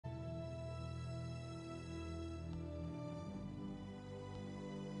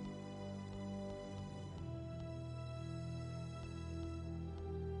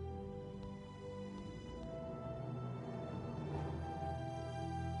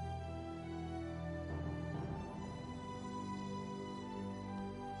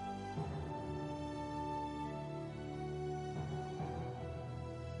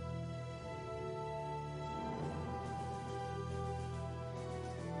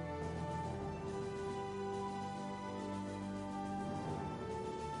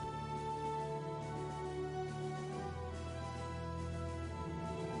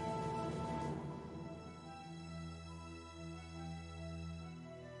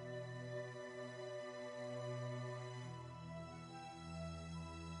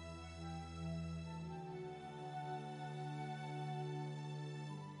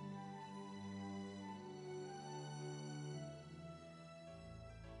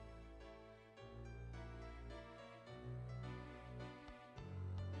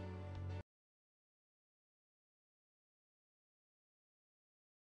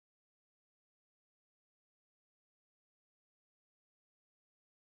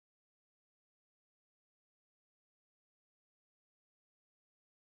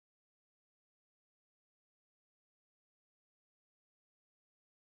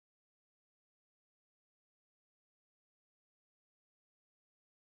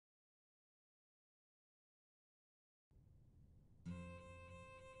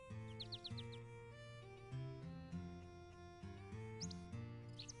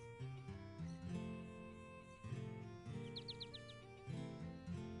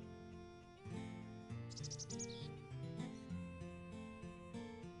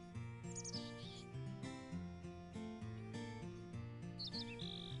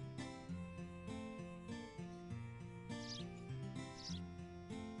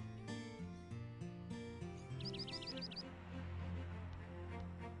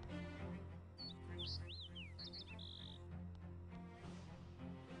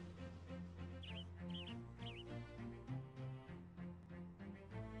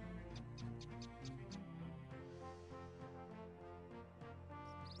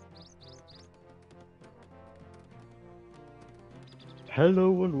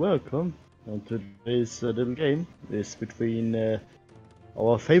Hello and welcome. And today's little game is between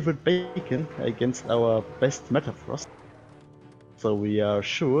our favorite bacon against our best Metafrost. So we are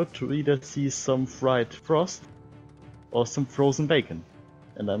sure to either see some fried frost or some frozen bacon.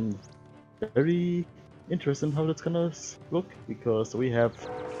 And I'm very interested in how that's gonna look because we have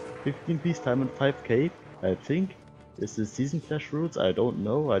 15 peacetime and 5k, I think. This is season clash rules, I don't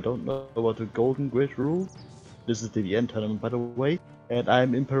know. I don't know about the golden grid rule. This is the end tournament, by the way. And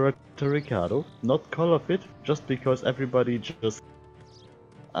I'm Imperator Ricardo, not Call of It, just because everybody just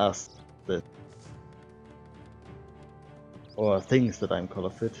asked it. Or thinks that I'm Call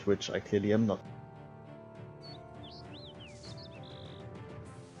of It, which I clearly am not.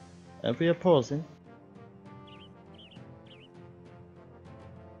 And we are pausing.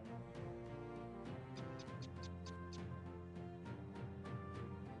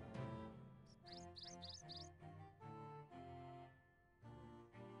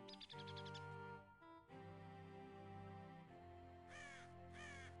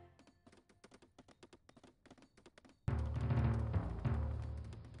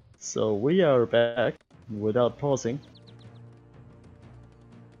 So we are back without pausing.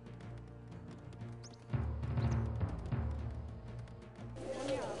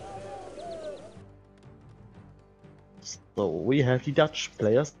 So we have the Dutch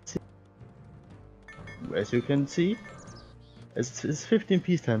players. As you can see, it's 15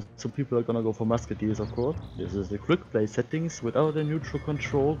 peacetime, so people are gonna go for musketeers, of course. This is the quick play settings without a neutral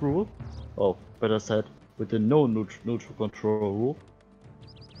control rule. Or better said, with the no neutral control rule.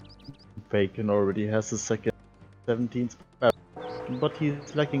 Bacon already has a second 17th, but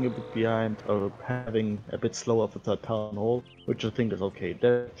he's lagging a bit behind or having a bit slower for the town hall, which I think is okay.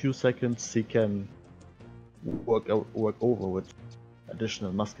 There are a few seconds he can work over with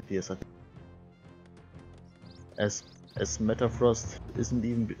additional musketeers, I think. As Metafrost isn't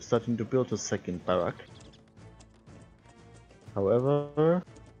even starting to build a second barrack. However,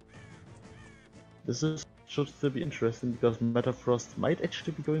 should still be interesting because Metafrost might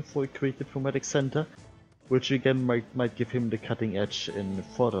actually be going for a Great Diplomatic Center, which again might give him the cutting edge in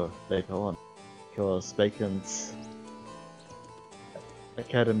fodder later on, because Bacon's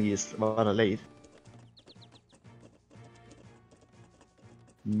academy is rather late.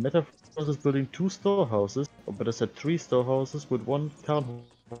 Metafrost is building 2 storehouses, or better said 3 storehouses with 1 town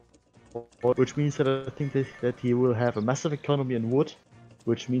hall, which means that I think that he will have a massive economy in wood,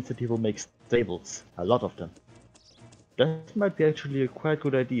 which means that he will make stables, a lot of them. That might be actually a quite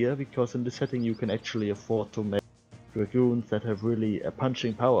good idea, because in this setting you can actually afford to make dragoons that have really a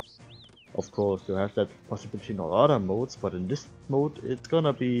punching power. Of course, you have that possibility in all other modes, but in this mode it's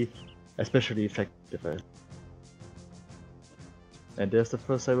gonna be especially effective. And there's the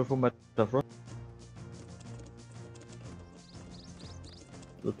first saber for Metafrost.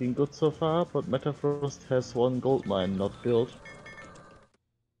 Looking good so far, but Metafrost has 1 gold mine not built.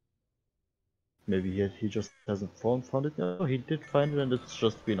 Maybe he just hasn't found it. No, he did find it and it's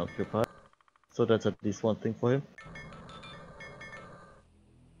just been occupied. So that's at least one thing for him.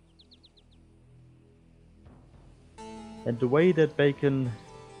 And the way that Bacon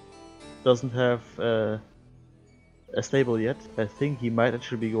doesn't have a stable yet, I think he might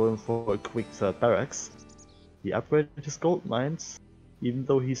actually be going for a quick third barracks. He upgraded his gold mines, even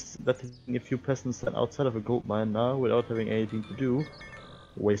though he's letting a few peasants stand outside of a gold mine now without having anything to do.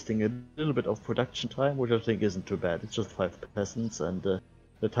 Wasting a little bit of production time, which I think isn't too bad. It's just 5 peasants and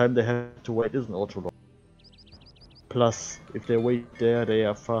the time they have to wait isn't ultra long. Plus, if they wait there, they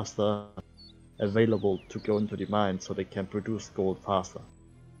are faster available to go into the mine, so they can produce gold faster.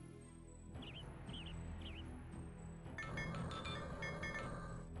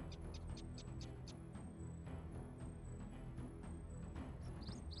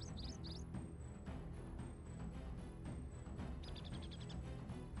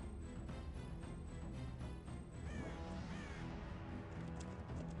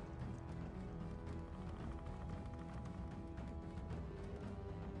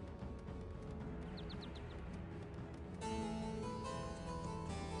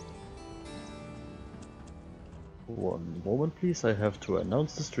 One moment please, I have to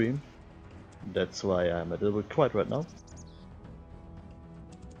announce the stream. That's why I'm a little bit quiet right now.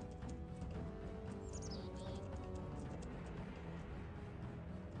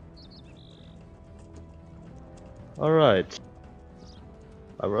 Alright.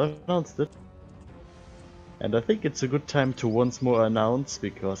 I announced it. And I think it's a good time to once more announce,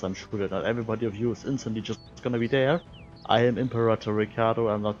 because I'm sure that not everybody of you is instantly just gonna be there. I am Imperator Ricardo,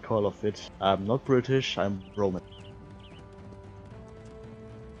 I'm not Call of It, I'm not British, I'm Roman.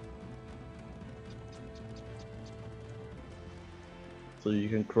 so you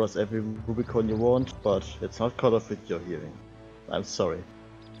can cross every Rubicon you want, but it's not cut off with your hearing. I'm sorry.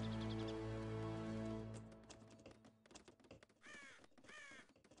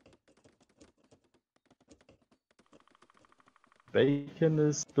 Bacon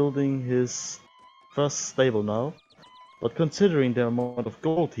is building his first stable now, but considering the amount of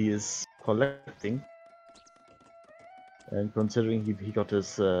gold he is collecting, and considering he got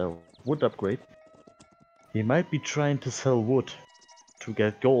his wood upgrade, he might be trying to sell wood to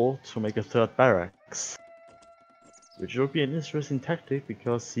get gold to make a third barracks. Which would be an interesting tactic,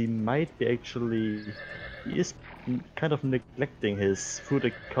 because he might be he is kind of neglecting his food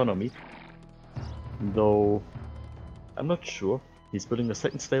economy. Though, I'm not sure. He's building a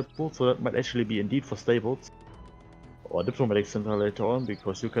second stable, so that might actually be indeed for stables. Or a diplomatic center later on,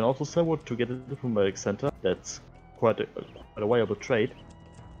 because you can also sell wood to get a diplomatic center. That's quite a viable trade.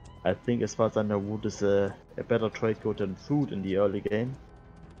 I think as far as I know, wood is a better trade code than food in the early game.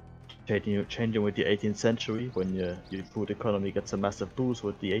 Changing with the 18th century, when your food economy gets a massive boost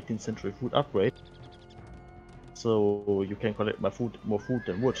with the 18th century food upgrade. So you can collect more food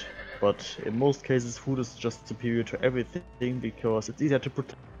than wood. But in most cases, food is just superior to everything because it's easier to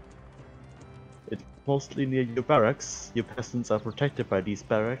protect. It's mostly near your barracks. Your peasants are protected by these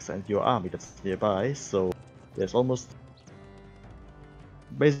barracks and your army that's nearby. So there's almost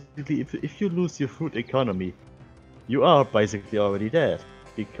basically, if you lose your food economy, you are basically already dead.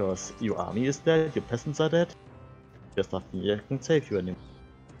 Because your army is dead, your peasants are dead, there's nothing that can save you anymore.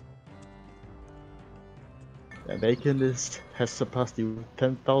 And Bacon has surpassed the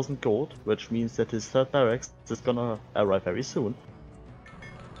 10,000 gold, which means that his third barracks is gonna arrive very soon.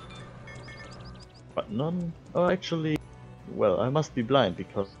 But none are actually... Well, I must be blind,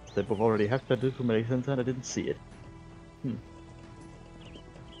 because they both already have their diplomatic center and I didn't see it.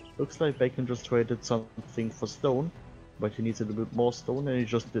 Looks like Bacon just traded something for stone. But he needs a little bit more stone and he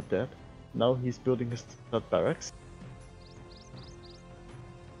just did that. Now he's building his third barracks.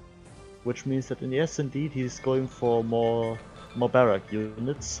 Which means that yes indeed he's going for more barrack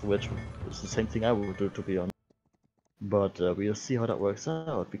units, which is the same thing I would do, to be honest. But we'll see how that works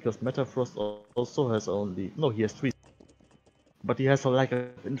out, because Metafrost also has only... No, he has 3. But he has a lack of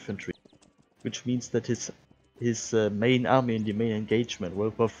infantry. Which means that his main army in the main engagement will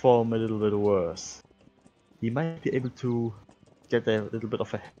perform a little bit worse. He might be able to get a little bit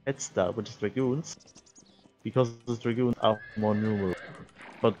of a head start with his dragoons, because his dragoons are more numerous.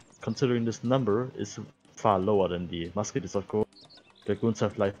 But considering this number is far lower than the musketeers, of course. Dragoons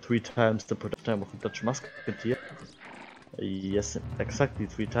have like 3 times the production time of a Dutch musketeer. Yes, exactly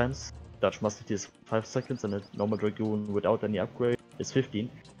 3 times. Dutch musketeer is 5 seconds and a normal dragoon without any upgrade is 15.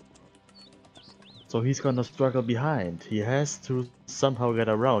 So he's gonna struggle behind. He has to somehow get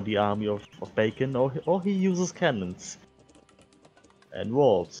around the army of Bacon, or he uses cannons and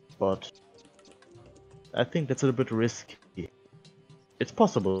walls, but I think that's a little bit risky. It's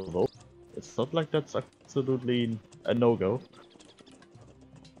possible though. It's not like that's absolutely a no-go.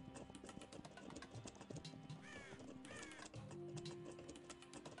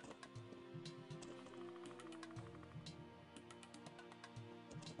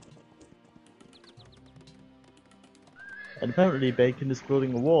 And apparently Bacon is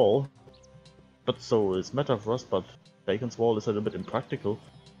building a wall, but so is Metafrost, but Bacon's wall is a little bit impractical.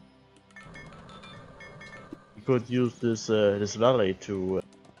 You could use this valley to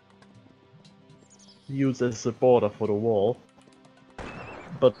use as a border for the wall,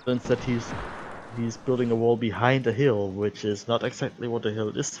 but instead he's building a wall behind a hill, which is not exactly what the hill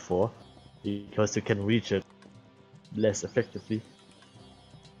is for, because you can reach it less effectively.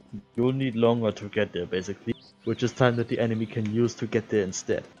 You'll need longer to get there, basically, which is time that the enemy can use to get there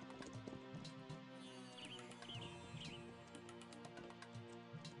instead.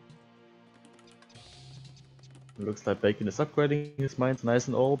 Looks like Bacon is upgrading his mines nice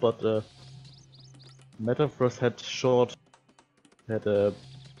and all, but Metafrost had a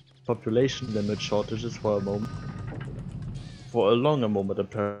population limit shortages for a moment. For a longer moment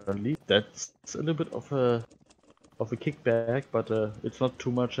apparently. That's a little bit of a kickback, but it's not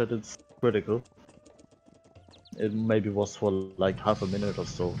too much that it's critical. It maybe was for like half a minute or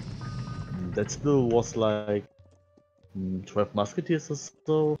so. That still was like 12 musketeers or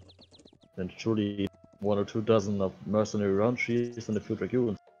so, and surely 1 or 2 dozen of mercenary round trees and a few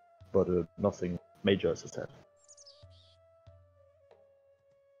dragoons, but nothing major, as I said.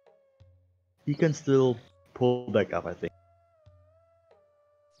 He can still pull back up, I think.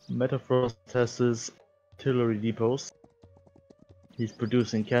 Metafrost has his artillery depots. He's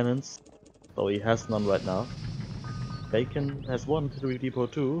producing cannons, though he has none right now. Bacon has 1 artillery depot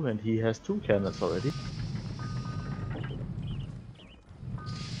too, and he has 2 cannons already.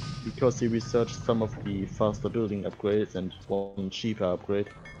 because he researched some of the faster building upgrades and one cheaper upgrade.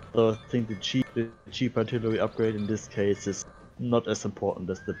 So I think the cheap artillery upgrade in this case is not as important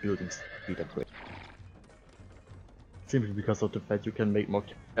as the building speed upgrade. Simply because of the fact you can make more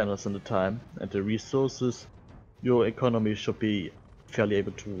cannons in the time, and the resources, your economy should be fairly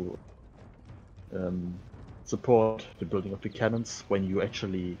able to support the building of the cannons when you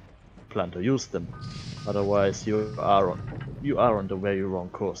actually plan to use them. Otherwise you are on the very wrong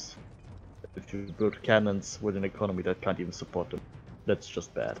course. If you build cannons with an economy that can't even support them, that's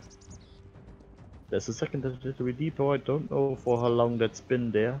just bad. There's a second artillery depot. I don't know for how long that's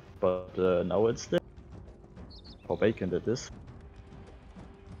been there, but now it's there. How vacant it is.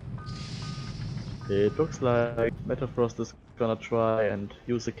 It looks like Metafrost is gonna try and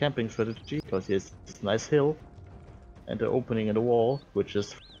use a camping strategy, because he has this nice hill and the opening in the wall, which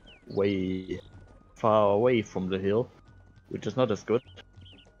is way far away from the hill, which is not as good.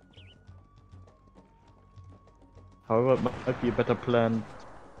 However, it might be a better plan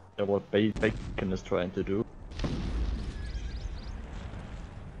than what Bacon is trying to do.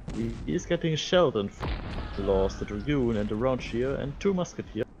 He is getting shelled and lost the Dragoon and the Round Shear and 2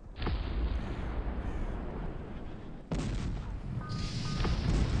 Musketeers.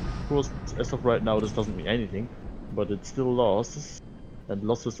 Of course, as of right now this doesn't mean anything, but it's still losses, and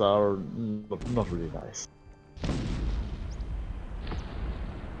losses are not really nice.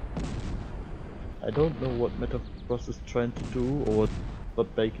 I don't know what Metafrost is trying to do, or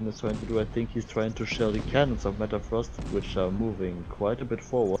what Bacon is trying to do. I think he's trying to shell the cannons of Metafrost, which are moving quite a bit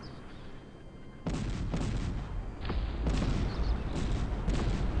forward.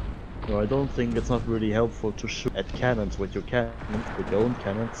 No, I don't think it's not really helpful to shoot at cannons with your own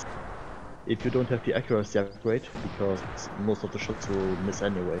cannons, if you don't have the accuracy upgrade, because most of the shots will miss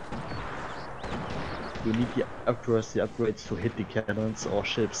anyway. You need the accuracy upgrades to hit the cannons or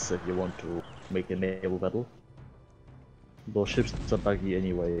ships if you want to make a naval battle. Those ships are buggy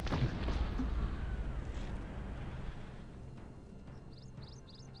anyway.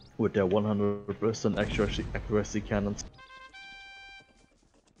 With their 100% accuracy cannons.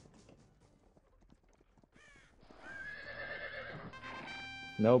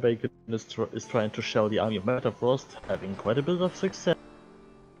 Now Bacon is trying to shell the army of Metafrost, having quite a bit of success.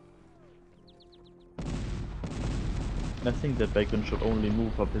 I think that Bacon should only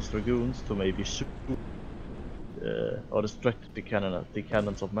move up his Dragoons to maybe shoot or distract the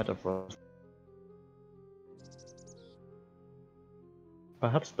cannons of Metafrost.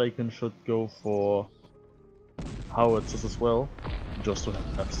 Perhaps Bacon should go for howitzers as well, just to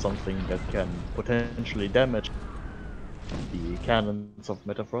have something that can potentially damage the cannons of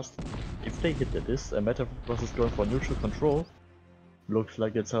Metafrost. If they hit this, and Metafrost is going for neutral control, looks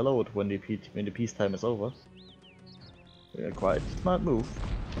like it's allowed when the peacetime is over. Quite smart move,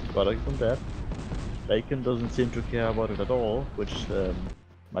 but other than that, Bacon doesn't seem to care about it at all, which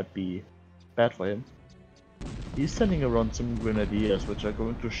might be bad for him. He's sending around some grenadiers, which are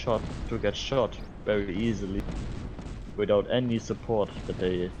going to get shot very easily, without any support that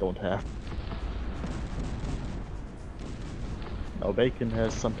they don't have. Now Bacon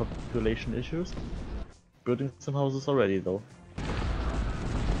has some population issues, building some houses already though.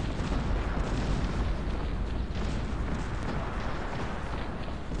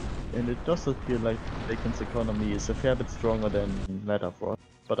 And it does appear like Bacon's economy is a fair bit stronger than Metafrost,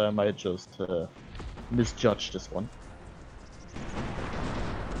 but I might just misjudge this one.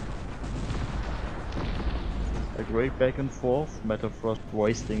 A great back and forth, Metafrost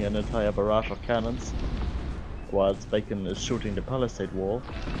wasting an entire barrage of cannons, whilst Bacon is shooting the palisade wall.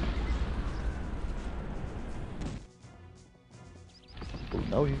 So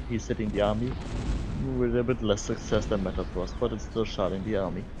now he's hitting the army, with a bit less success than Metafrost, but it's still sharding the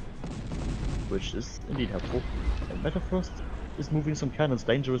army, which is indeed helpful. And Metafrost is moving some cannons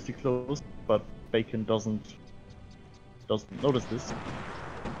dangerously close, but Bacon doesn't notice this.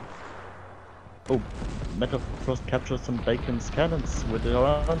 Oh, Metafrost captures some Bacon's cannons with the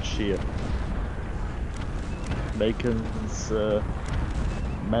Round Shear. Bacon's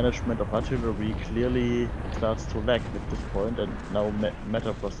management of artillery clearly starts to lag at this point, and now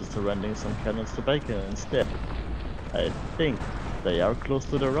Metafrost is surrendering some cannons to Bacon instead. I think they are close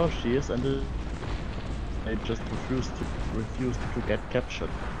to the Round Shears, and they just refuse to get captured.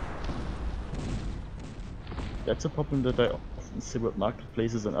 That's a problem that I often see with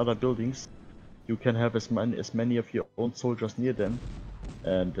marketplaces and other buildings. You can have as many of your own soldiers near them,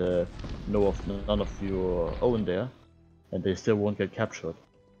 and none of your own there, and they still won't get captured.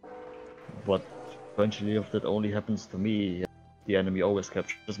 But eventually, if that only happens to me, the enemy always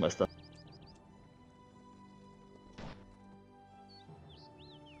captures my stuff.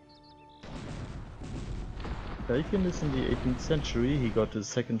 Bacon is in the 18th century, he got his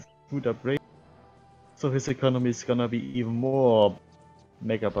second food upgrade, so his economy is gonna be even more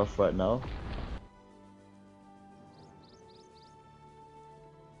mega buff right now.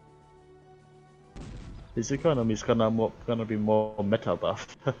 His economy is gonna be more meta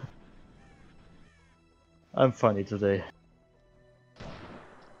buff. I'm funny today.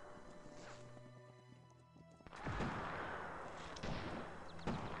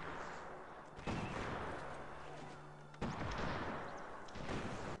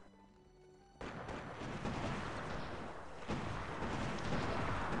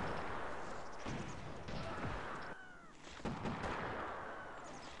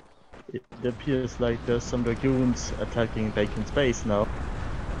 It appears like there's some dragoons attacking Bacon's base now.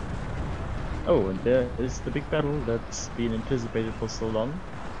 Oh, and there is the big battle that's been anticipated for so long.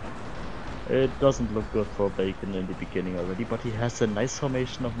 It doesn't look good for Bacon in the beginning already, but he has a nice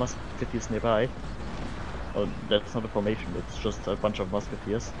formation of musketeers nearby. Oh, that's not a formation, it's just a bunch of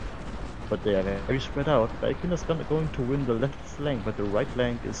musketeers. But they are very spread out. Bacon is going to win the left flank, but the right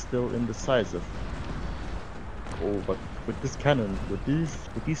flank is still indecisive. Oh, but with this cannon, with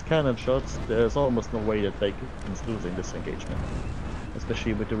these cannon shots, there's almost no way that Bacon is losing this engagement.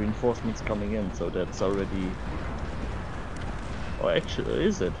 Especially with the reinforcements coming in, so that's already... Oh, actually,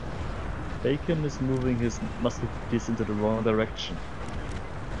 is it? Bacon is moving his musketeers into the wrong direction.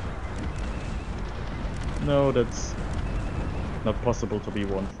 No, that's not possible to be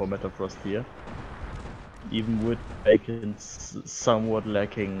won for Metafrost here. Even with Bacon's somewhat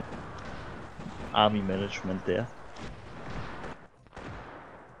lacking army management there.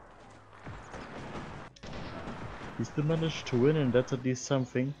 He still managed to win, and that's at least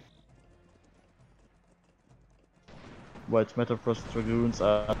something. Whilst Metafrost Dragoons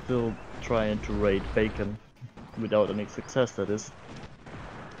are still trying to raid Bacon, without any success that is.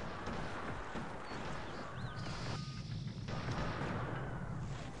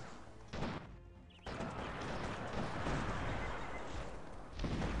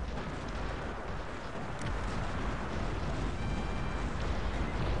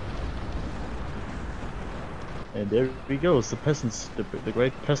 And there he goes, the peasants, the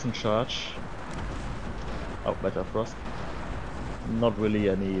great peasant charge. Oh, Metafrost. Not really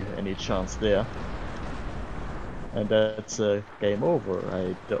any chance there. And that's game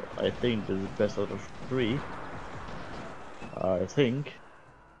over. I think this is best out of 3. I think.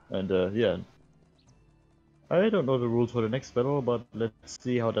 And yeah. I don't know the rules for the next battle, but let's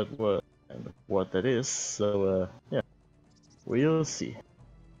see how that works and what that is. So yeah, we'll see.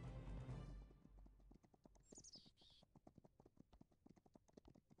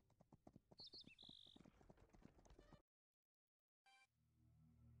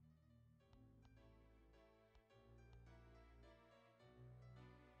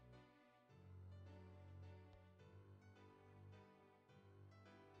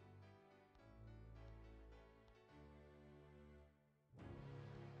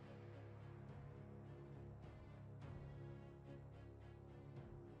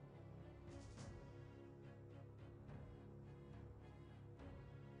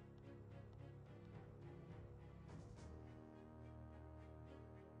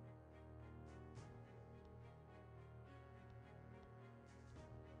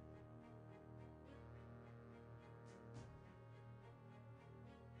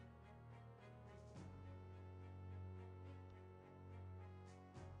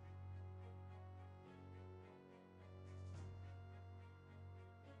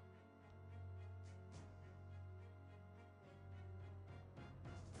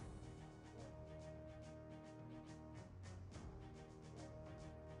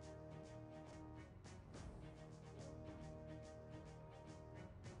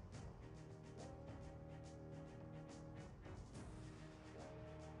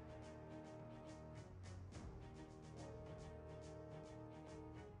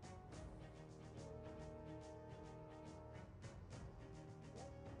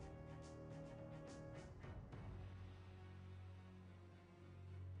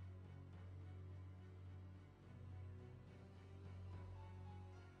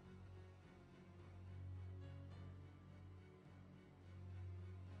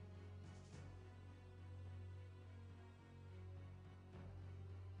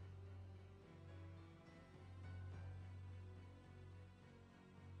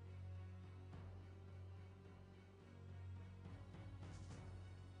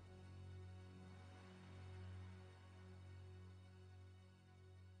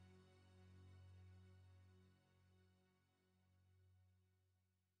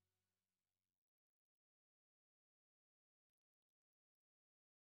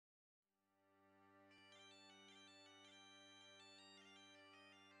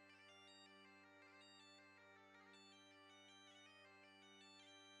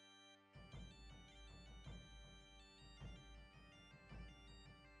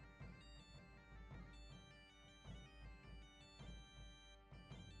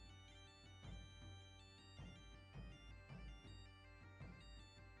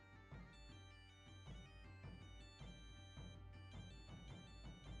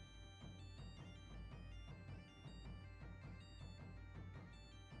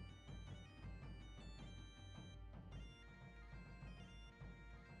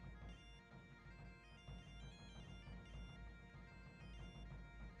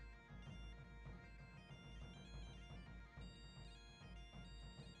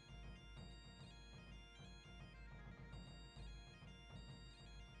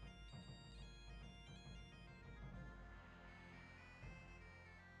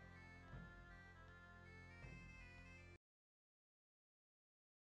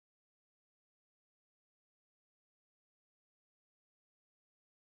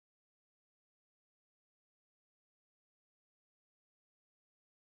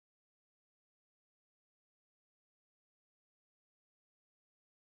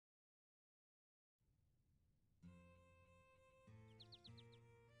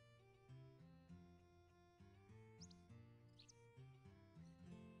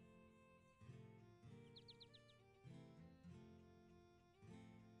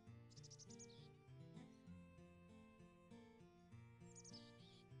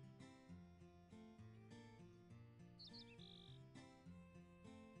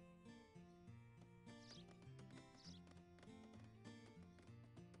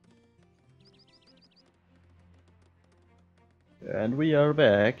 And we are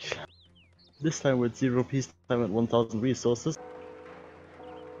back. This time with 0 peace time and 1000 resources.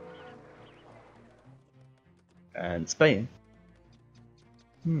 And Spain.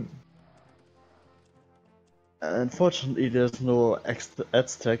 Unfortunately, there's no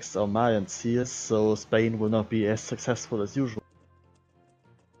Aztecs or Mayans here, so Spain will not be as successful as usual.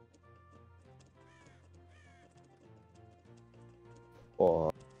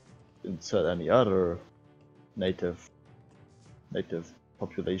 Or insert any other native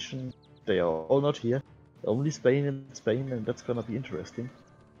population. They are all not here. Only Spain and that's gonna be interesting.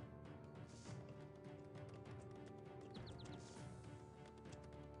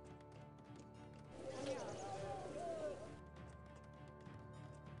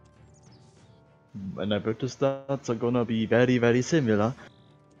 And I bet the stats are gonna be very similar.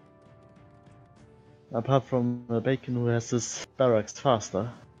 Apart from Bacon, who has his barracks faster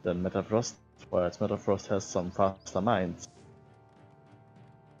than Metafrost, whereas Metafrost has some faster mines.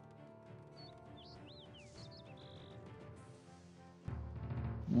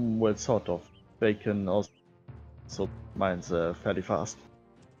 Well, sort of. Bacon also mines fairly fast.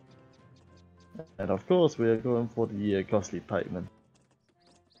 And of course, we are going for the costly pikeman.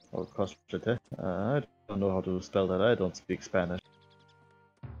 Or coslete. I don't know how to spell that, I don't speak Spanish.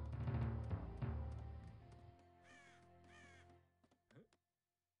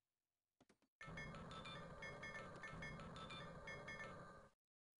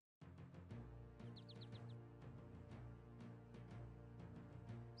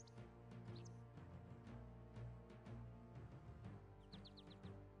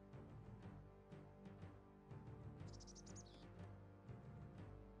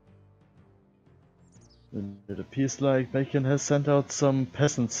 And it appears like Bacon has sent out some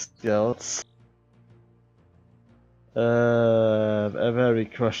peasant scouts. A very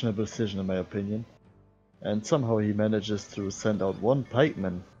questionable decision in my opinion. And somehow he manages to send out one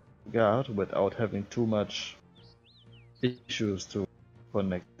pikeman guard without having too much issues to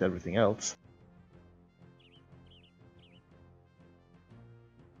connect everything else.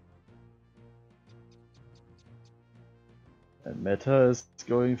 And Meta is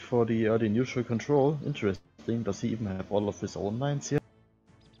going for the early neutral control. Interesting, does he even have all of his own mines here?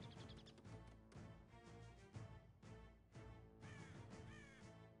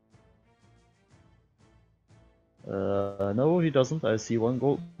 No, he doesn't. I see one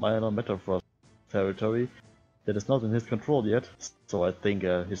gold mine on Metafrost territory that is not in his control yet, so I think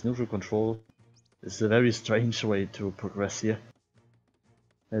his neutral control is a very strange way to progress here.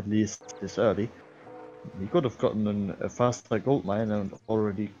 At least this early. He could have gotten a faster gold mine and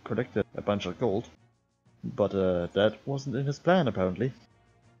already collected a bunch of gold, but that wasn't in his plan apparently.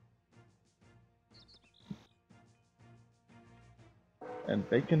 And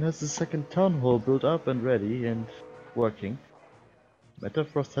Bacon has his second town hall built up and ready and working.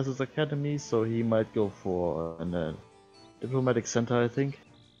 Metafrost has his academy, so he might go for a diplomatic center, I think.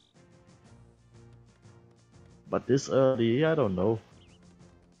 But this early, I don't know.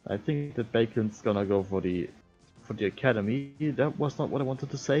 I think that Bacon's gonna go for the academy. That was not what I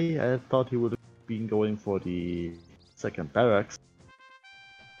wanted to say. I thought he would have been going for the second barracks.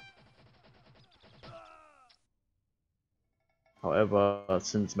 However,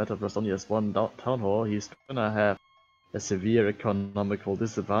 since Metafrost only has one town hall, he's gonna have a severe economical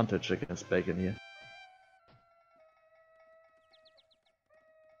disadvantage against Bacon here.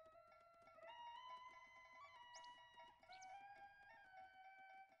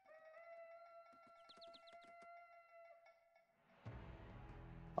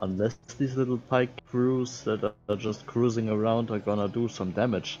 Unless these little pike crews that are just cruising around are gonna do some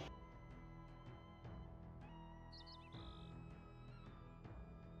damage.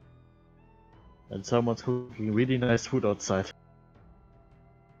 And someone's cooking really nice food outside.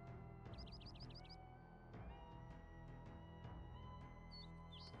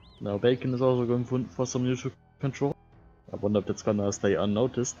 Now Bacon is also going for some neutral control. I wonder if that's gonna stay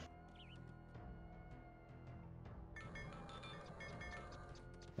unnoticed.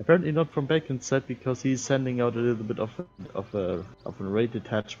 Apparently not from Bacon's side, because he's sending out a little bit of a raid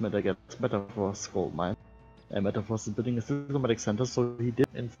detachment against Metafrost gold mine. And Metafrost is building a diplomatic center, so he did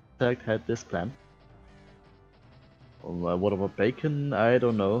in fact had this plan. What about Bacon? I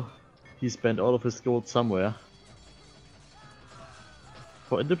don't know. He spent all of his gold somewhere.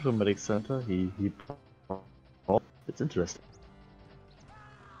 For a diplomatic center, it's interesting.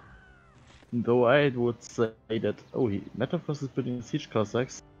 Though I would say that Metafrost is building siege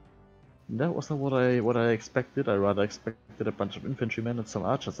Cossacks. That wasn't what I expected. I rather expected a bunch of infantrymen and some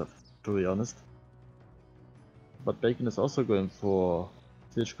archers, to be honest. But Bacon is also going for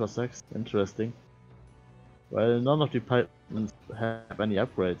siege Cossacks. Interesting. Well, none of the pipelines have any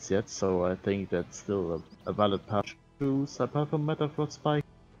upgrades yet, so I think that's still a valid path to choose apart from Metafrost Spike.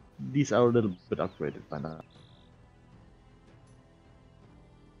 These are a little bit upgraded by now.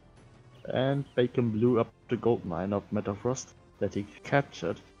 And Bacon blew up the gold mine of Metafrost that he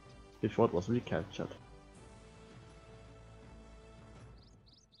captured before it was recaptured.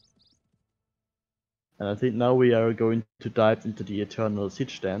 And I think now we are going to dive into the eternal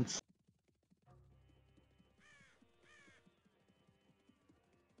siege dance.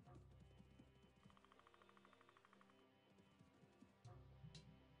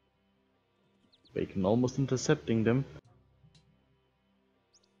 Bacon almost intercepting them.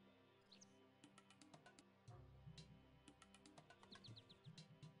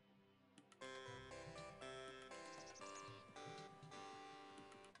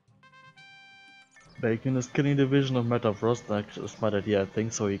 Bacon is killing the vision of Metafrost, that's a smart idea I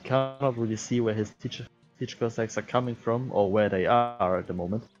think, so he cannot really see where his siege Cossacks are coming from or where they are at the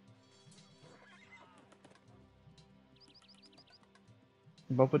moment.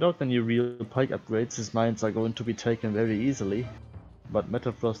 But without any real pike upgrades, his mines are going to be taken very easily. But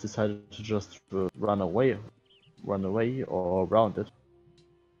Metafrost decided to just run away or around it.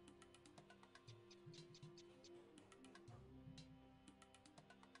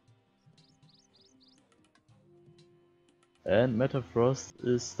 And Metafrost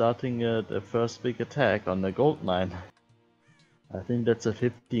is starting the first big attack on the gold mine. I think that's a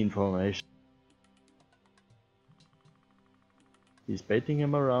 15 formation. He's baiting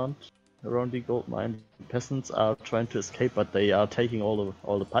him around the gold mine. The peasants are trying to escape, but they are taking all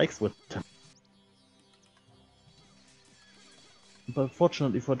the pikes with them. But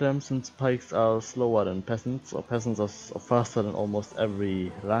fortunately for them, since pikes are slower than peasants, or peasants are faster than almost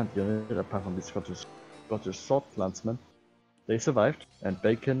every land unit apart from the Scottish sword landsmen, they survived, and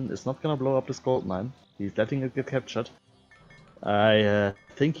Bacon is not gonna blow up this gold mine. He's letting it get captured. I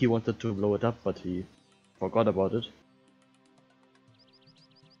think he wanted to blow it up, but he forgot about it.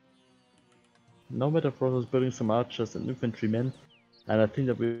 Now Metafrost is building some archers and infantrymen, and I think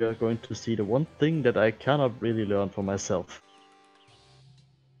that we are going to see the one thing that I cannot really learn for myself.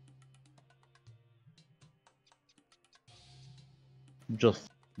 Just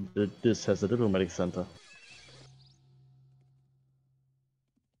this has a diplomatic center.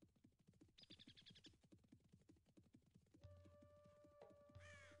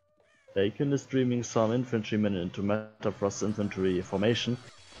 Bacon is streaming some infantrymen into Metafrost infantry formation.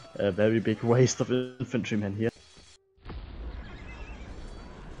 A very big waste of infantrymen here.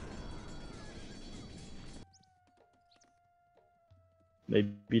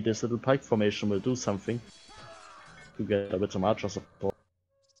 Maybe this little pike formation will do something to get a bit of archer support.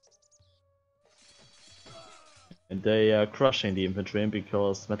 And they are crushing the infantry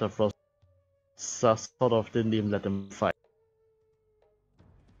because Metafrost sort of didn't even let them fight.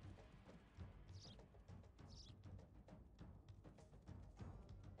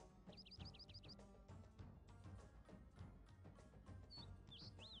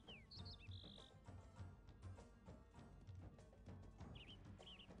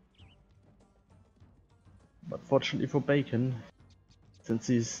 But fortunately for Bacon, since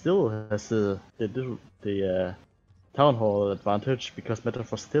he still has the town hall advantage, because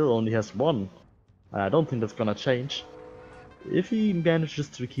Metafrost still only has one, and I don't think that's gonna change. If he manages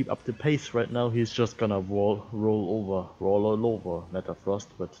to keep up the pace right now, he's just gonna roll all over Metafrost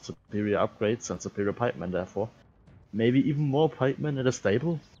with superior upgrades and superior pikemen therefore. Maybe even more pikemen in the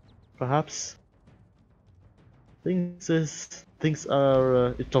stable, perhaps. Things are,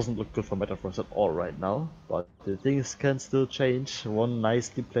 it doesn't look good for Metafrost at all right now, but the things can still change. One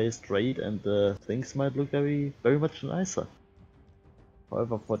nicely placed raid and things might look very much nicer.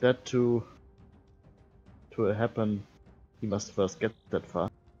 However, for that to happen, he must first get that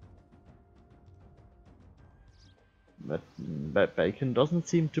far. But Bacon doesn't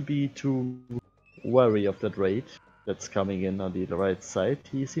seem to be too wary of that raid that's coming in on the right side.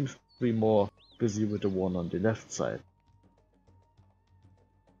 He seems to be more busy with the one on the left side.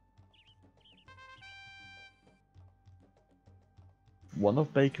 One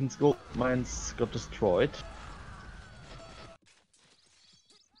of Bacon's gold mines got destroyed.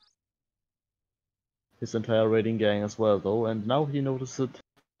 His entire raiding gang as well though, and now he noticed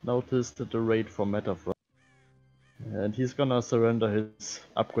the raid from Metafrost. And he's gonna surrender his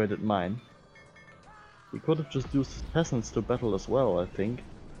upgraded mine. He could have just used his peasants to battle as well, I think,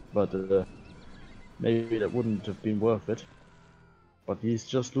 but maybe that wouldn't have been worth it. But he's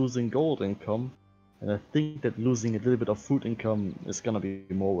just losing gold income, and I think that losing a little bit of food income is gonna be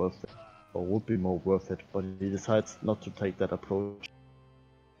more worth it, or would be more worth it, but he decides not to take that approach.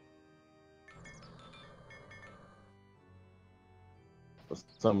 for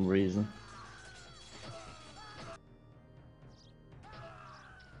some reason.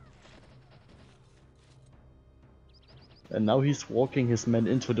 And now he's walking his men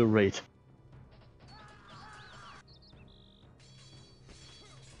into the raid.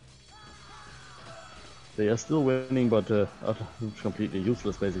 They are still winning, but completely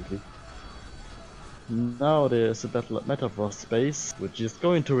useless basically. Now there's a battle at Metafrost base, which is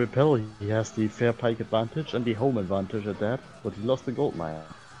going to repel. He has the fair pike advantage and the home advantage at that, but he lost the gold mine.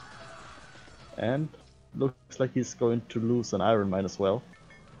 And looks like he's going to lose an iron mine as well.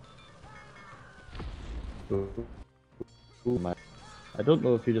 I don't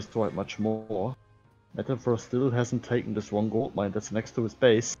know if he destroyed much more. Metafrost still hasn't taken this one gold mine that's next to his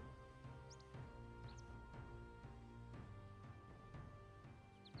base.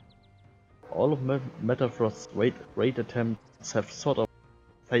 All of Metafrost's raid attempts have sort of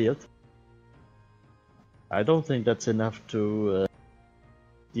failed. I don't think that's enough to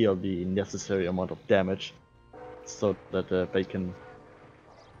deal the necessary amount of damage, so that Bacon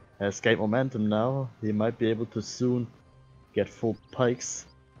has gained momentum now. He might be able to soon get full pike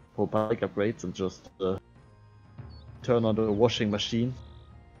upgrades, and just turn on the washing machine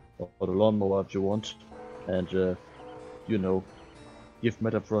or the lawnmower if you want, and you know, give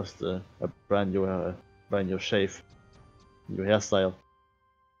Metafrost a brand new shave, new hairstyle.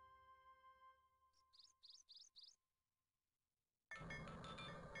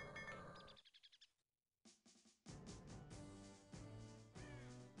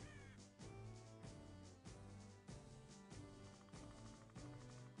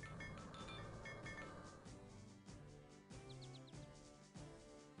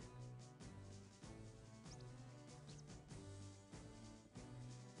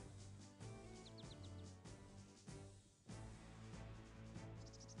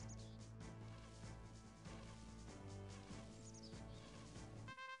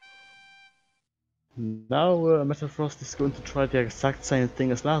 Now Metafrost is going to try the exact same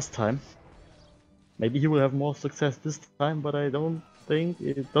thing as last time. Maybe he will have more success this time, but I don't think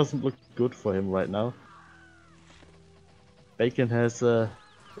it doesn't look good for him right now. Bacon is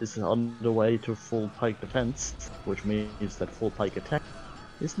on the way to full pike defense, which means that full pike attack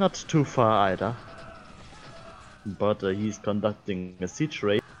is not too far either. But he's conducting a siege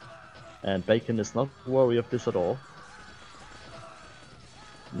raid, and Bacon is not worried of this at all.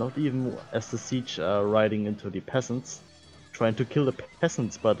 Not even as the siege are riding into the peasants, trying to kill the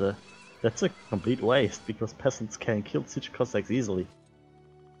peasants, but that's a complete waste, because peasants can kill siege Cossacks easily.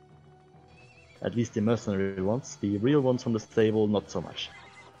 At least the mercenary ones, the real ones from the stable not so much,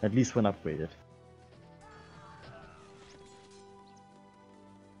 at least when upgraded.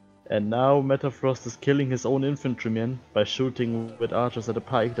 And now Metafrost is killing his own infantrymen by shooting with archers at a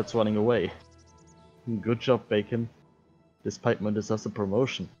pike that's running away. Good job, Bacon. This pikeman deserves a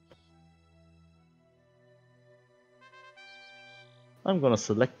promotion. I'm gonna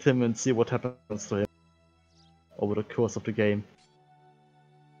select him and see what happens to him over the course of the game.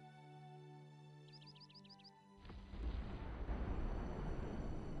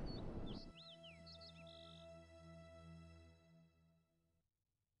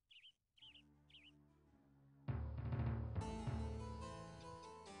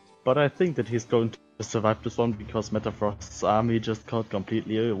 But I think that he's going to survive this one, because Metafrost's army just got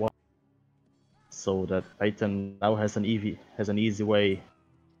completely wiped. So that Baton now has an easy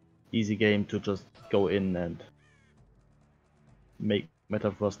game to just go in and make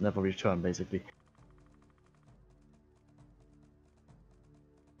Metafrost never return, basically.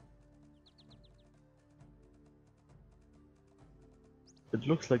 It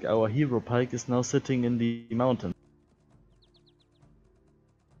looks like our hero pike is now sitting in the mountain.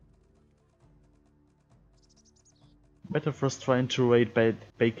 Metafrost trying to raid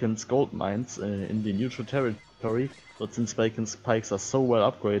Bacon's gold mines in the neutral territory, but since Bacon's pikes are so well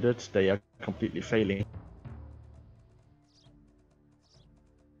upgraded, they are completely failing.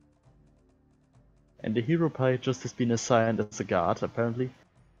 And the hero pike just has been assigned as a guard, apparently.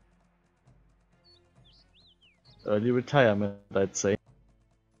 Early retirement, I'd say.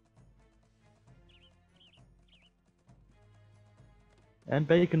 And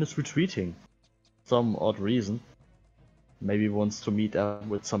Bacon is retreating. Some odd reason. Maybe wants to meet up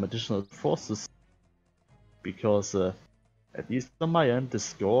with some additional forces. Because at least on my end, the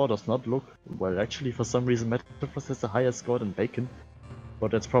score does not look well. Actually, for some reason, Metafrost has a higher score than Bacon. But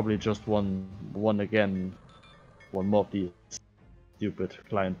that's probably just one more of these stupid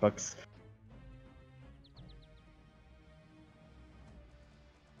client bugs.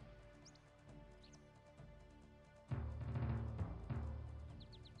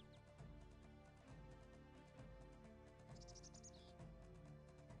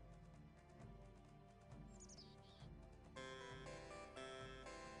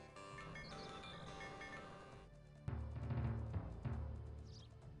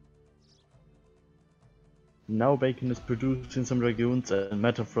 now Bacon is producing some dragoons and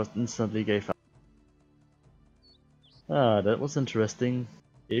Metafrost instantly gave up. Ah, that was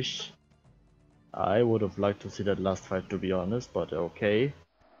interesting-ish. I would have liked to see that last fight, to be honest, but okay.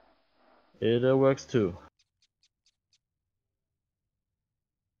 It works too.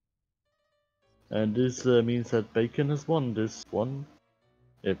 And this means that Bacon has won this one.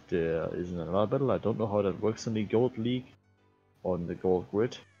 If there isn't another battle, I don't know how that works in the Gold League or in the Gold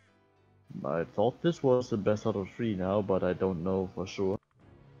Grid. I thought this was the best out of 3 now, but I don't know for sure.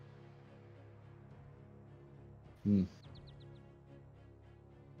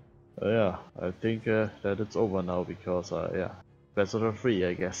 Yeah, I think that it's over now because yeah, best out of 3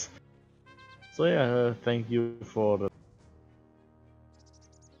 I guess. So yeah, thank you for the...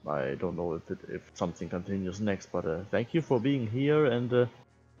 I don't know if something continues next, but thank you for being here and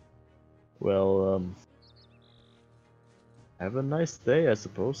well, have a nice day I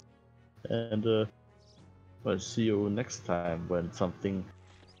suppose. And I'll see you next time when something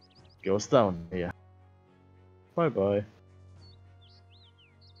goes down here. Bye bye.